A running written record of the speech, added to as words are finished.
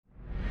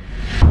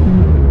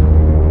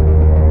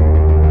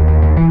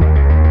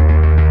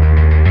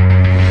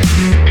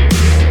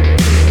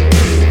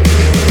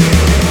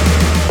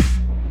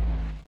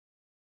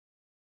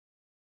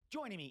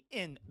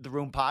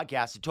Room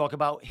podcast to talk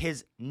about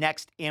his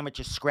next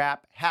amateur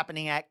scrap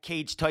happening at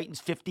Cage Titans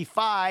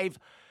 55,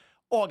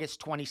 August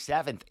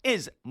 27th,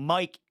 is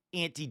Mike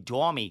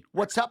Antidormi.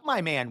 What's up,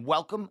 my man?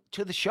 Welcome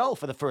to the show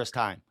for the first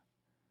time.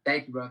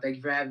 Thank you, bro. Thank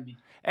you for having me.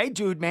 Hey,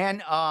 dude,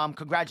 man.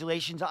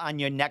 Congratulations on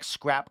your next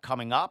scrap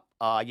coming up.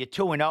 You're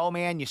 2-0,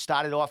 man. You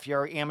started off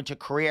your amateur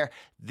career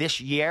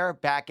this year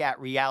back at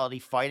Reality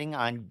Fighting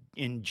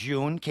in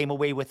June. Came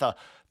away with a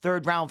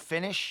third-round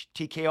finish,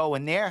 TKO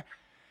in there.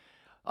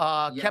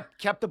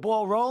 Kept the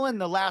ball rolling.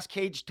 The last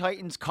Cage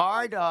Titans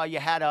card, you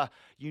had a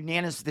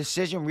unanimous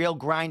decision, real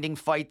grinding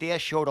fight there.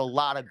 Showed a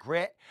lot of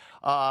grit.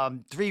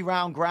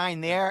 3-round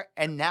grind there,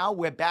 and now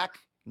we're back.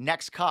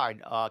 Next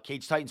card,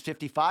 Cage Titans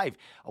 55,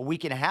 a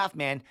week and a half,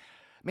 man.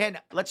 Man,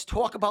 let's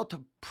talk about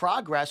the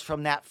progress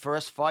from that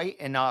first fight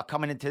and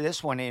coming into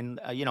this one in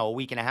a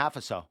week and a half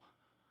or so.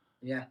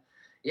 Yeah.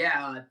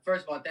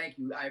 First of all, thank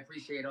you. I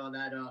appreciate all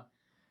that.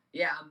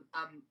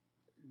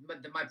 But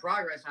my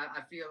progress,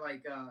 I feel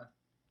like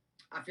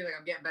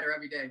I'm getting better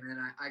every day, man.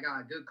 I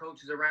got good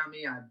coaches around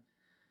me.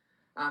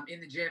 I'm in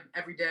the gym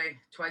every day,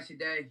 twice a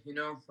day.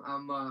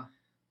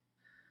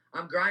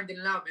 I'm grinding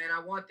it out, man.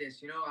 I want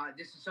this.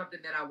 This is something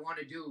that I want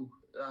to do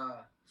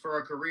for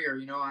a career.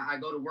 I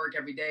go to work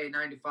every day,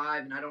 9 to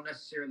 5, and I don't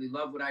necessarily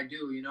love what I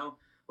do,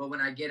 But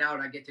when I get out,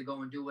 I get to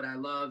go and do what I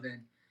love,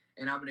 and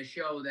I'm going to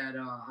show that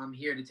I'm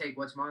here to take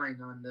what's mine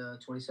on the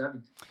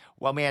 27th.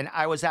 Well, man,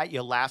 I was at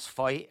your last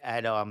fight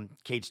at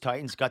Cage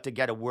Titans. Got to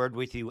get a word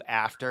with you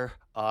after.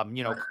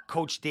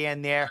 Coach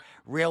Dan there,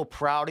 real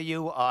proud of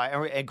you,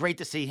 and great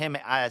to see him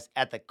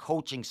at the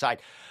coaching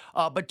side.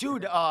 But,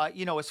 dude,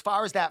 as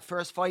far as that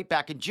first fight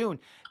back in June,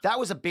 that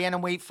was a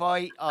bantamweight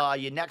fight.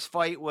 Your next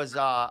fight was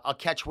a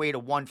catch weight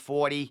of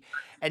 140,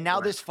 and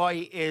now this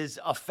fight is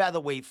a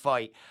featherweight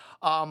fight.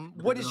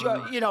 What is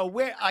your,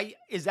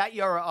 is that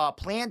your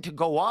plan to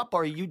go up,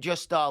 or are you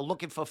just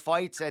looking for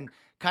fights and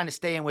kind of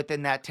staying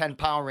within that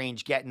 10-pound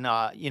range,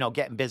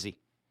 getting busy?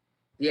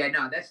 Yeah,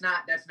 no, that's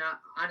not,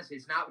 honestly,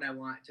 it's not what I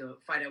want to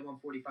fight at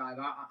 145.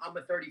 I'm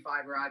a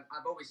 35er.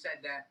 I've always said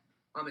that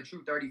I'm a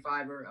true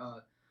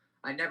 35er.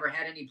 I never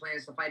had any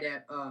plans to fight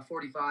at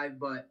 45,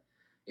 but,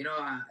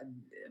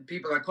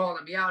 people are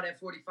calling me out at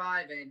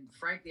 45, and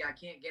frankly, I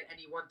can't get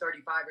any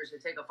 135ers to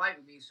take a fight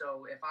with me.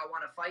 So if I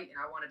want to fight and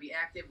I want to be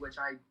active, which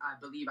I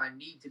believe I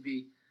need to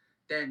be,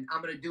 then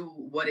I'm going to do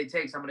what it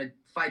takes. I'm going to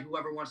fight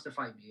whoever wants to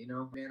fight me,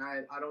 Man,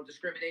 I don't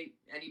discriminate.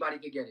 Anybody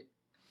can get it.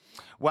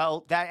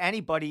 Well, that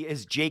anybody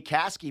is Jake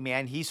Kasky,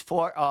 man. He's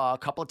fought a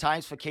couple of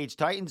times for Cage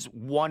Titans,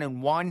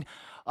 1-1.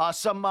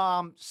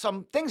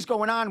 Some things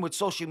going on with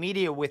social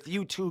media with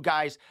you two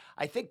guys,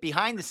 I think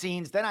behind the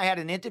scenes. Then I had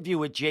an interview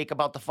with Jake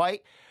about the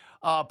fight.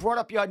 Brought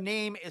up your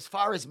name as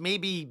far as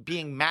maybe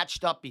being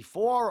matched up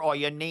before, or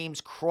your names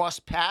cross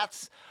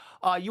paths.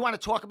 You want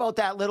to talk about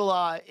that little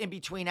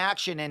in-between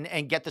action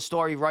and get the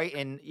story right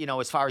and,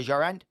 as far as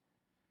your end?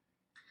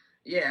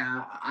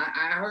 Yeah,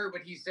 I heard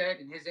what he said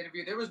in his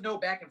interview. There was no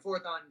back and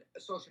forth on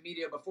social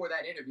media before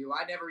that interview.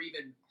 I never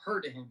even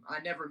heard of him. I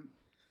never,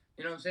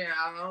 you know what I'm saying?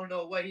 I don't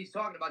know what he's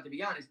talking about, to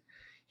be honest.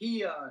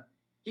 He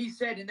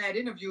said in that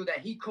interview that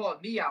he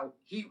called me out.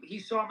 He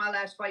saw my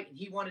last fight and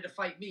he wanted to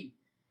fight me,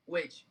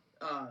 which,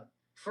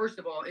 first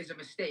of all, is a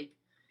mistake.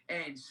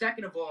 And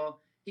second of all,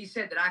 he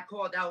said that I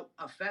called out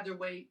a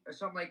featherweight or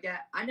something like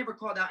that. I never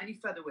called out any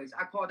featherweights.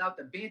 I called out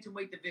the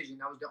bantamweight division.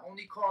 That was the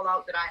only call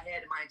out that I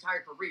had in my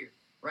entire career.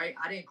 Right?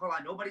 I didn't call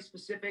out nobody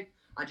specific.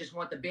 I just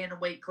want the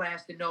bantamweight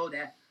class to know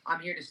that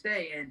I'm here to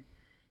stay. And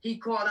he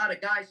called out a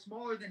guy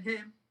smaller than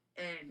him,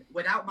 and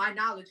without my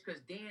knowledge, because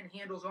Dan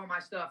handles all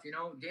my stuff,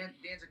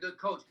 Dan's a good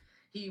coach.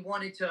 He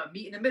wanted to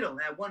meet in the middle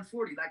at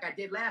 140 like I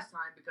did last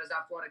time, because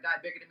I fought a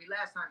guy bigger than me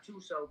last time too.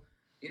 So,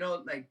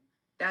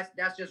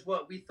 that's just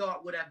what we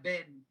thought would have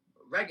been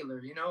regular,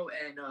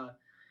 and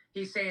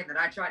he's saying that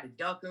I tried to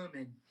duck him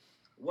and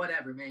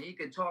whatever, man. He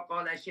could talk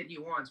all that shit he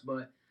wants,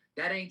 but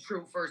that ain't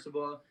true, first of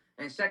all.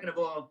 And second of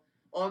all,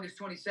 August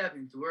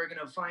 27th, we're going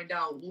to find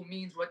out who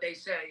means what they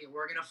say, and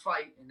we're going to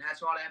fight, and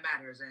that's all that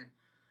matters. And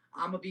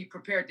I'm going to be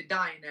prepared to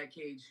die in that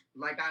cage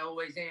like I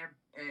always am,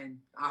 and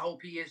I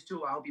hope he is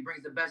too. I hope he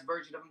brings the best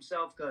version of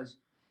himself, because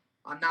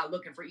I'm not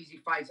looking for easy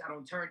fights. I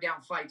don't turn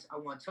down fights. I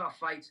want tough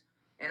fights,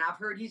 and I've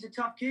heard he's a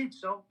tough kid,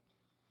 so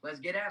let's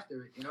get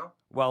after it,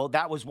 Well,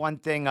 that was one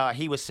thing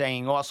he was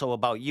saying also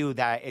about you,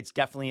 that it's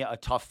definitely a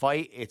tough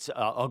fight. It's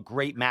a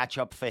great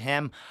matchup for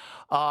him.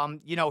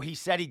 He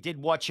said he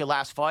did watch your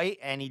last fight,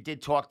 and he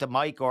did talk to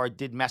Mike, or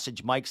did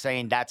message Mike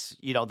saying that's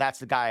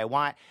the guy I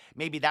want.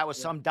 Maybe that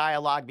was some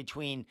dialogue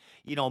between,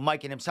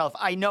 Mike and himself.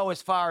 I know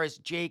as far as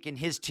Jake and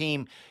his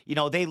team,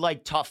 they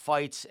like tough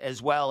fights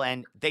as well,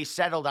 and they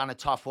settled on a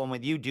tough one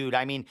with you, dude.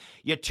 I mean,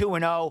 you're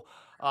 2-0.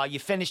 You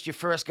finished your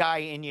first guy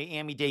in your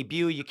AMI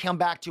debut. You come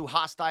back to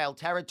hostile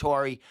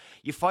territory.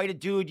 You fight a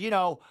dude,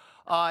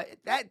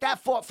 that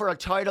fought for a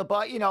title,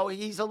 but,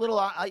 he's a little,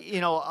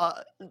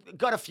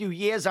 got a few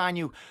years on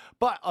you,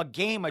 but a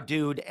gamer,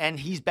 dude, and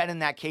he's been in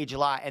that cage a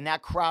lot, and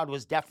that crowd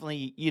was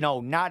definitely,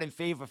 not in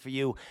favor for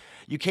you.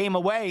 You came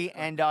away,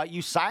 and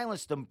you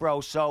silenced them,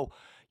 bro, so,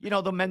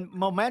 the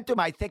momentum,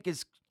 I think,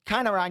 is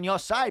kind of on your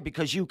side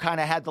because you kind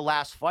of had the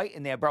last fight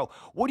in there, bro.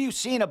 What are you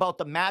seeing about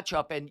the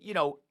matchup? And,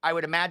 I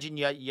would imagine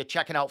you're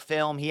checking out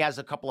film. He has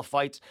a couple of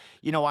fights,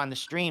 on the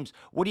streams.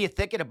 What are you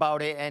thinking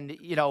about it? And,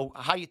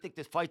 how you think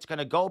this fight's going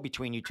to go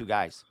between you two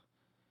guys?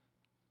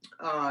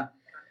 Uh,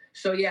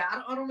 so yeah,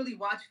 I don't really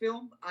watch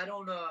film. I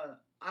don't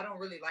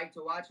really like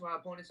to watch my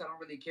opponents. I don't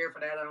really care for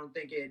that. I don't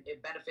think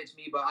it benefits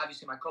me, but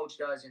obviously my coach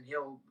does, and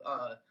he'll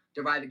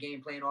derive a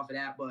game plan off of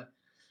that. But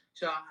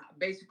so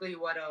basically,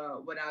 what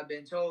I've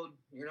been told,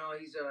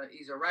 he's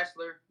a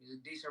wrestler. He's a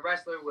decent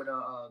wrestler with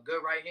a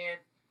good right hand,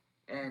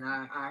 and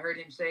I heard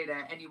him say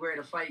that anywhere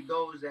the fight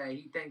goes, that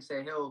he thinks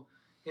that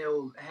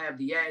he'll have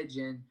the edge.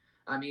 And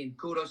I mean,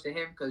 kudos to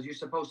him, because you're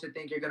supposed to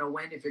think you're gonna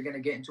win if you're gonna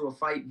get into a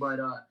fight. But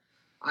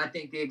I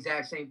think the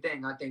exact same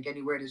thing. I think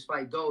anywhere this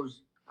fight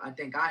goes, I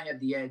think I have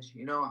the edge.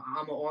 I'm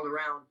an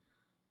all-around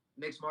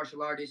mixed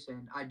martial artist,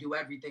 and I do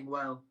everything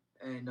well.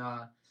 And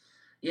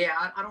yeah,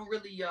 I don't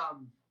really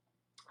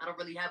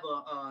have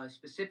a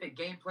specific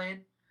game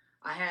plan.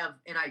 I have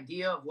an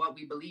idea of what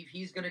we believe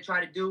he's gonna try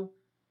to do,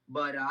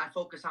 but I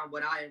focus on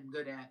what I am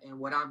good at and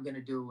what I'm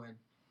gonna do. And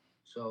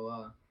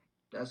so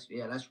that's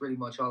pretty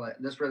much all.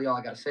 That's really all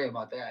I got to say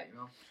about that.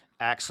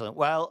 Excellent.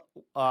 Well,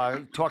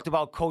 talked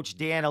about Coach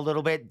Dan a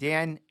little bit.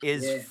 Dan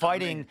is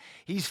fighting. Man.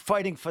 He's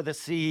fighting for the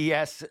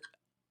CES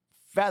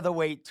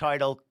featherweight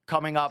title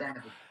coming up.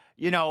 Exactly.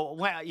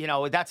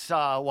 That's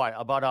what,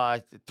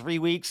 about 3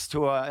 weeks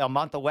to a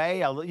month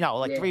away.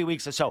 3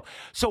 weeks or so.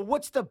 So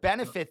what's the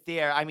benefit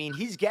there? I mean,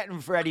 he's getting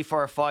ready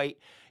for a fight.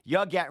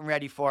 You're getting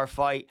ready for a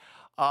fight.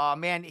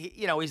 Man,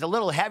 he's a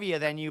little heavier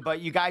than you,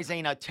 but you guys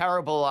ain't a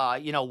terrible,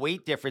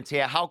 weight difference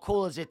here. How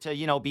cool is it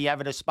to, be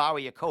able to spar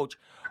with your coach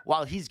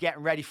while he's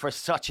getting ready for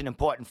such an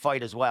important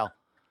fight as well?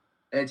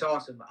 It's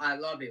awesome. I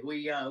love it.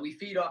 We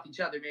feed off each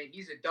other, man.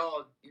 He's a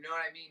dog. You know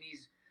what I mean?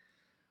 He's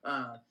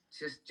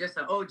just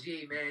an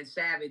OG, man.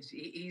 Savage.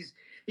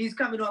 He's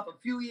coming off a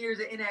few years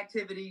of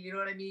inactivity. You know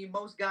what I mean?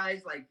 Most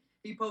guys, like,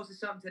 he posted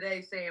something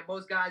today saying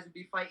most guys would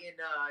be fighting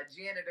a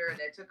janitor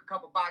that took a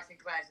couple boxing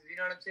classes. You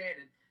know what I'm saying?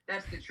 And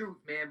that's the truth,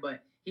 man.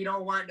 But he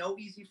don't want no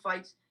easy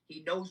fights.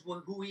 He knows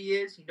who he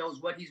is. He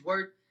knows what he's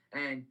worth.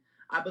 And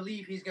I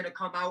believe he's gonna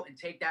come out and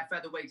take that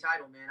featherweight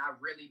title, man. I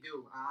really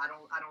do. I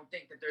don't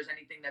think that there's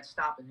anything that's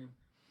stopping him.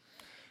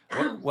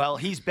 Well,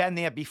 he's been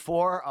there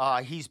before.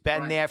 He's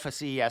been there for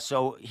CES,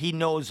 so he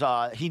knows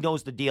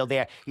the deal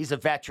there. He's a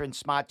veteran,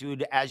 smart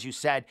dude, as you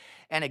said,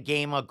 and a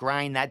gamer,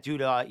 grind. That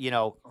dude,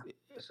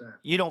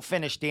 you don't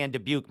finish Dan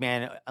Dubuque,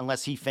 man,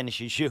 unless he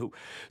finishes you.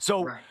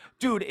 So,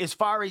 dude, as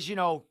far as,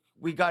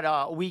 we got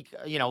a week,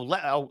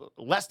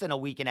 less than a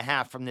week and a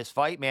half from this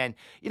fight, man.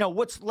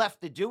 What's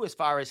left to do as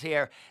far as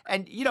here?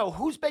 And,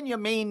 who's been your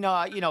main,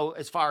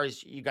 as far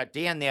as you got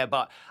Dan there,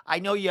 but I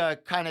know you're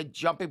kind of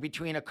jumping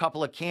between a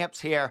couple of camps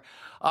here.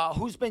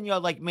 Who's been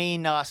your,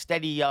 main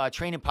steady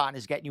training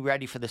partners getting you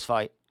ready for this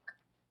fight?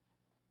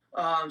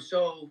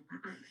 So,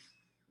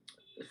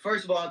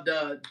 first of all,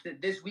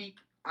 this week,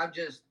 I'm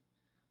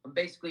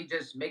basically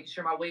just making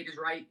sure my weight is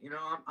right.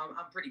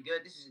 I'm pretty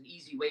good. This is an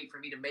easy weight for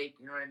me to make.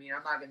 You know what I mean?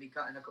 I'm not gonna be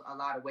cutting a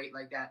lot of weight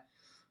like that.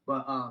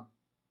 But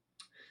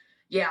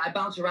yeah, I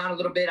bounce around a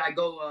little bit. I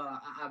go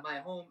my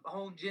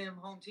home gym,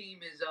 home team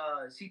is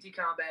CT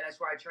Combat.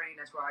 That's where I train.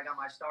 That's where I got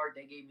my start.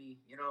 They gave me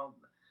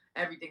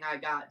everything I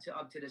got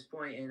up to this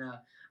point. And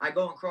I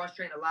go and cross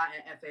train a lot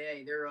at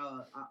FAA. They're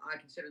I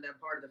consider them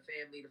part of the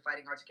family, the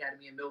Fighting Arts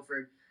Academy in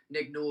Milford.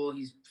 Nick Newell,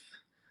 he's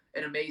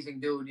an amazing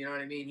dude. You know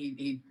what I mean?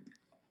 He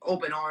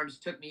open arms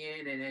took me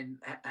in and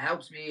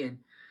helps me, and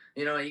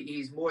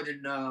he's more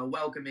than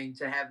welcoming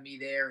to have me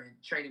there and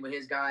training with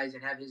his guys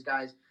and have his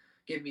guys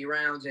give me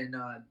rounds. And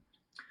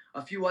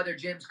a few other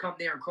gyms come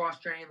there and cross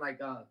train, like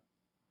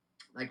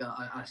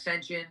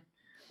Ascension,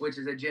 which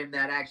is a gym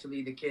that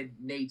actually the kid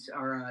Nate's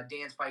or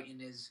Dan's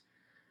fighting is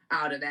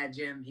out of that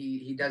gym.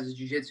 He does his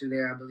jiu-jitsu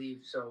there, I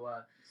believe. So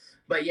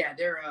but yeah,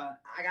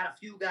 I got a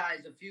few guys,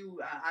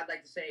 I'd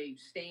like to say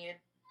Stan,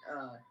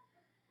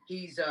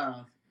 he's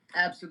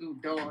absolute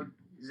dog.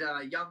 He's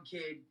a young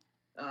kid,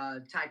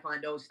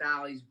 Taekwondo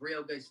style. He's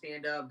real good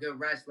stand-up, good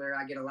wrestler.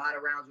 I get a lot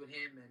of rounds with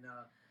him. And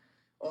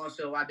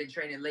also, I've been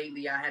training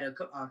lately. I had a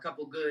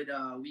couple good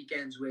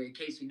weekends with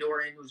Casey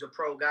Norton, who's a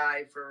pro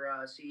guy for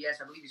CES.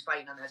 I believe he's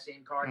fighting on that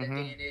same card that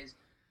Dan is.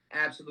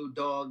 Absolute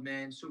dog,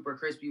 man. Super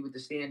crispy with the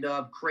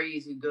stand-up.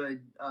 Crazy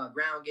good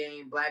ground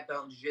game, black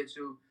belt in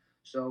jiu-jitsu.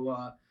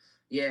 So,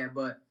 yeah,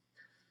 but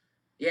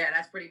yeah,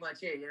 that's pretty much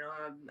it.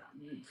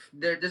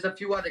 There's a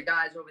few other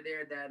guys over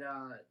there that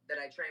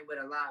I train with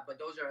a lot, but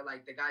those are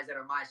like the guys that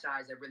are my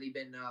size that really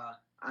been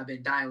I've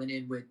been dialing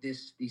in with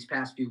these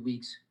past few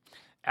weeks.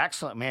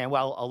 Excellent, man.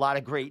 Well, a lot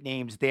of great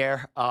names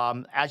there.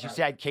 As you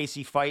said,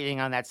 Casey fighting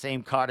on that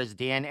same card as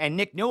Dan, and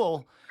Nick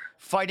Newell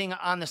fighting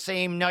on the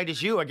same night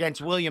as you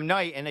against William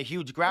Knight in a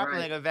huge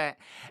grappling event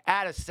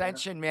at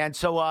Ascension, man.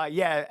 So,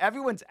 yeah,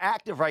 everyone's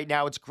active right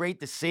now. It's great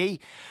to see.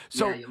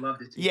 So, yeah, you love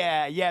to see.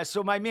 Yeah.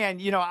 So, my man,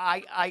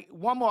 I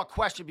one more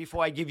question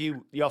before I give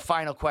you your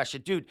final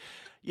question, dude.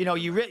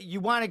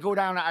 You want to go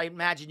down. I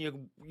imagine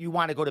you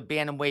want to go to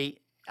bantamweight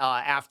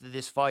after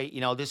this fight.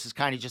 This is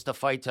kind of just a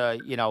fight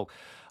to,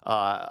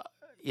 uh,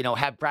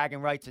 have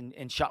bragging rights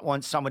and shut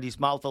somebody's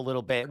mouth a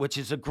little bit, which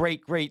is a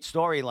great, great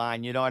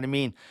storyline. You know what I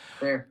mean?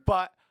 Fair.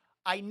 But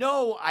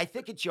I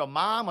think it's your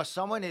mom or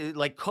someone who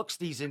like cooks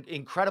these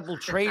incredible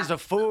trays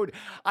of food.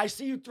 I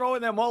see you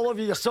throwing them all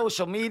over your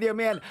social media,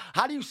 man.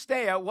 How do you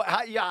stay at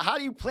how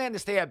do you plan to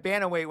stay at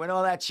bantamweight when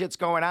all that shit's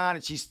going on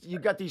and you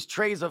got these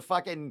trays of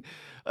fucking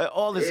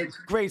all this It's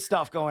great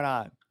stuff going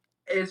on?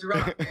 it's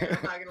rough, man.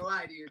 I'm not gonna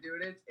lie to you,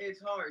 dude.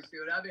 It's hard,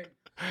 dude.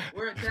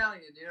 We're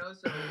Italian,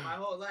 so my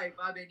whole life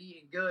I've been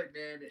eating good,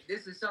 man.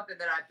 This is something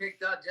that I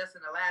picked up just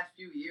in the last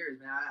few years,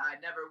 man. I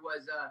never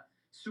was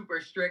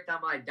super strict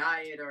on my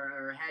diet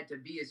or had to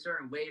be a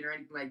certain weight or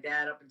anything like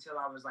that up until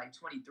I was like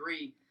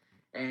 23,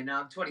 and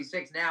I'm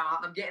 26 now.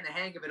 I'm getting the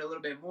hang of it a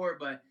little bit more,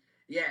 but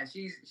yeah,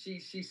 she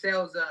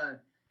sells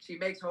she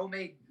makes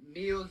homemade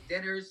meals,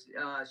 dinners.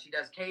 She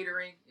does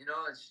catering,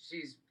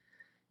 she's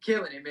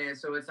killing it, man.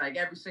 So it's like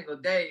every single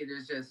day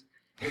there's just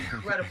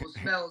incredible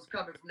smells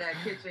coming from that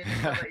kitchen.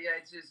 Yeah,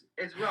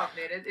 it's rough,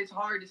 man. It's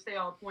hard to stay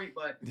on point,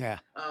 but Yeah.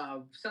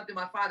 Something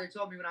my father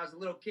told me when I was a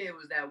little kid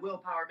was that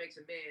willpower makes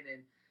a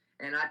man,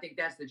 and I think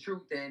that's the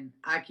truth, and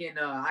I can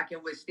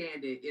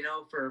withstand it,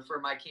 for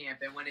my camp.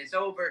 And when it's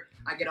over,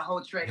 I get a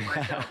whole tray to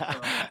myself.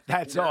 So,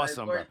 That's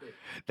awesome, bro.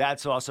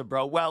 That's awesome,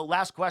 bro. Well,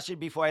 last question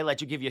before I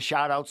let you give you a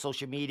shout out,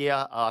 social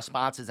media,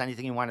 sponsors,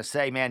 anything you want to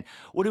say, man.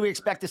 What do we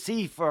expect to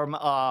see from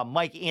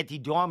Mike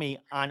Antidormi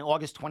on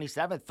August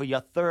 27th for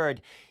your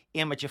third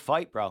amateur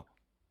fight, bro?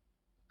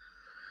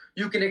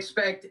 You can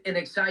expect an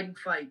exciting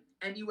fight.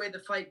 Any way the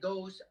fight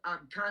goes,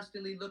 I'm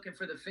constantly looking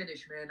for the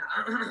finish, man.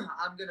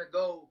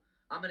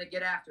 I'm gonna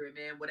get after it,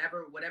 man.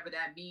 Whatever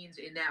that means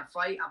in that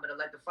fight, I'm gonna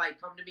let the fight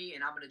come to me,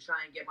 and I'm gonna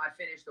try and get my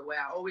finish the way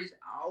I always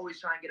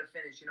try and get a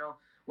finish.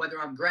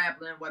 Whether I'm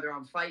grappling, whether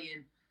I'm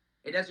fighting,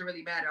 it doesn't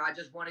really matter. I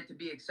just want it to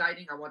be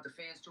exciting. I want the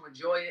fans to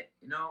enjoy it,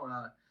 and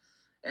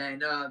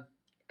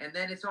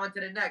then it's on to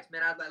the next,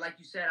 man. Like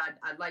you said,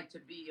 I'd like to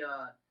be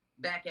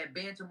back at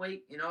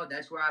bantamweight.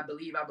 That's where I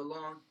believe I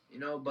belong.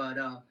 But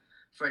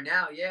for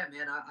now, yeah,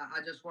 man,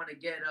 I just want to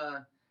get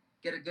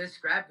a good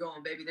scrap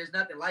going, baby. There's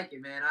nothing like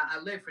it, man. I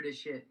live for this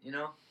shit,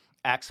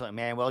 Excellent,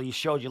 man. Well, you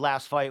showed your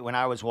last fight when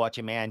I was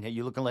watching, man.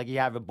 You're looking like you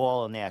have a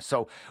ball in there.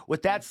 So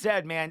with that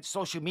said, man,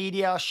 social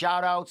media,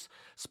 shout outs,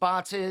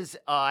 sponsors,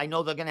 I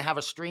know they're going to have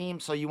a stream.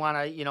 So you want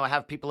to,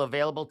 have people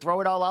available,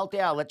 throw it all out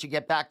there. I'll let you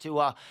get back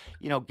to,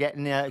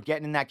 getting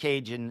in that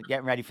cage and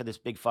getting ready for this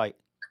big fight.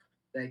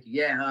 Thank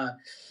you. Yeah.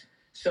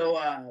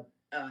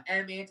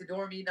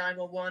 Antidormi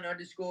 911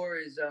 _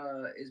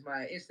 is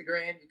my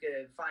Instagram. You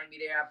can find me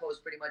there. I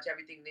post pretty much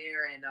everything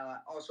there, and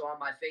also on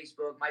my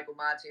Facebook, Michael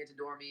Motzz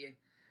Antidormi.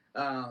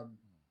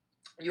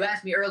 You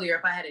asked me earlier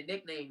if I had a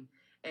nickname,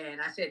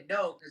 and I said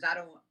no, because I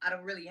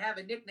don't really have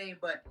a nickname.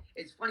 But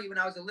it's funny, when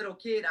I was a little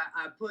kid,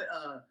 I put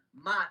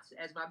Motzz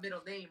as my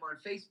middle name on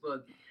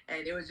Facebook,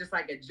 and it was just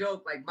like a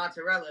joke, like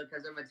mozzarella,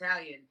 because I'm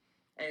Italian.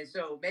 And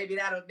so maybe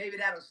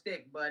that'll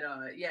stick. But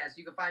so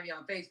you can find me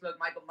on Facebook,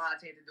 Michael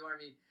Motzz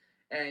Antidormi.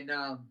 And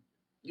I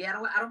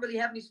don't really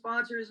have any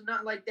sponsors or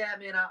nothing like that,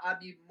 man. I'd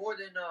be more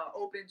than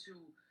open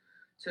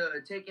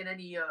to taking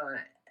any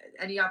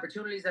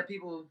opportunities that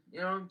people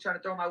trying to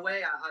throw my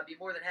way. I'd be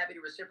more than happy to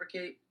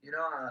reciprocate.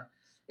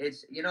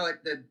 It's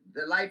the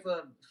life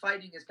of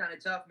fighting is kind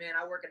of tough, man.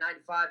 I work a 9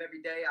 to 5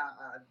 every day.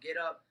 I get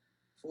up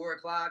 4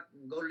 o'clock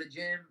and go to the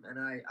gym, and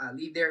I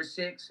leave there at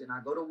 6, and I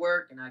go to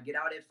work, and I get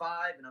out at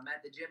 5, and I'm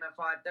at the gym at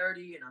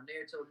 5:30, and I'm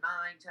there till 9,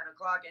 10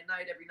 o'clock at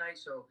night every night.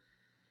 So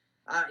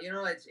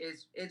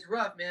it's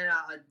rough, man.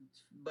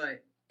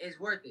 But it's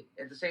worth it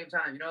at the same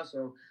time,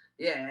 So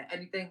yeah,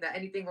 anything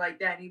like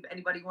that.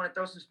 Anybody want to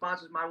throw some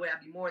sponsors my way?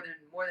 I'd be more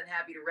than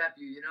happy to rep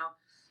you,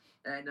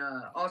 And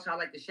also, I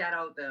like to shout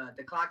out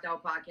the Clocked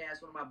Out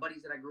podcast. One of my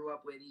buddies that I grew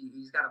up with,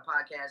 he's got a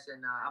podcast,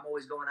 and I'm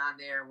always going on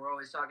there, and we're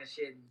always talking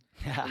shit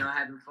and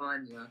having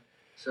fun,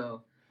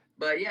 So,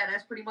 but yeah,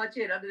 that's pretty much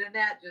it. Other than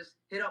that, just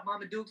hit up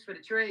Mama Dukes for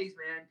the trays,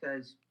 man,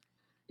 because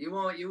you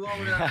won't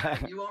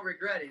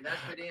regret it. That's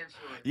for damn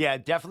sure. Yeah,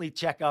 definitely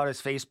check out his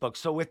Facebook.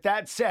 So with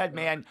that said,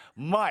 man,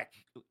 Mike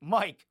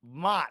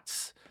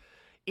Motzz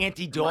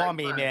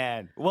Antidormi,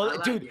 man. Well,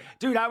 like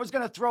dude, I was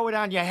gonna throw it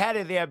on your head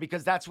of there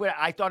because that's what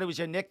I thought it was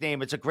your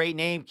nickname. It's a great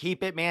name.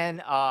 Keep it,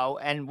 man.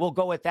 And we'll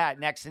go with that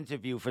next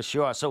interview for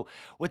sure. So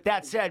with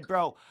that said,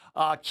 bro,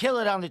 kill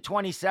it on the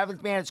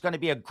 27th, man. It's gonna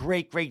be a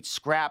great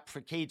scrap for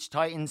Cage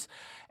Titans.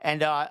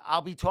 And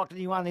I'll be talking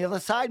to you on the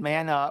other side,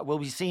 man. We'll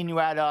be seeing you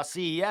at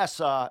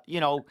CES,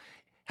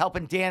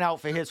 helping Dan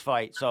out for his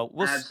fight. So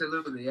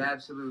absolutely.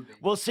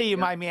 We'll see you,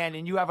 my man,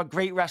 and you have a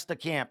great rest of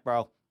camp,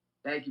 bro.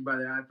 Thank you,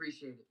 brother. I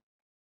appreciate it.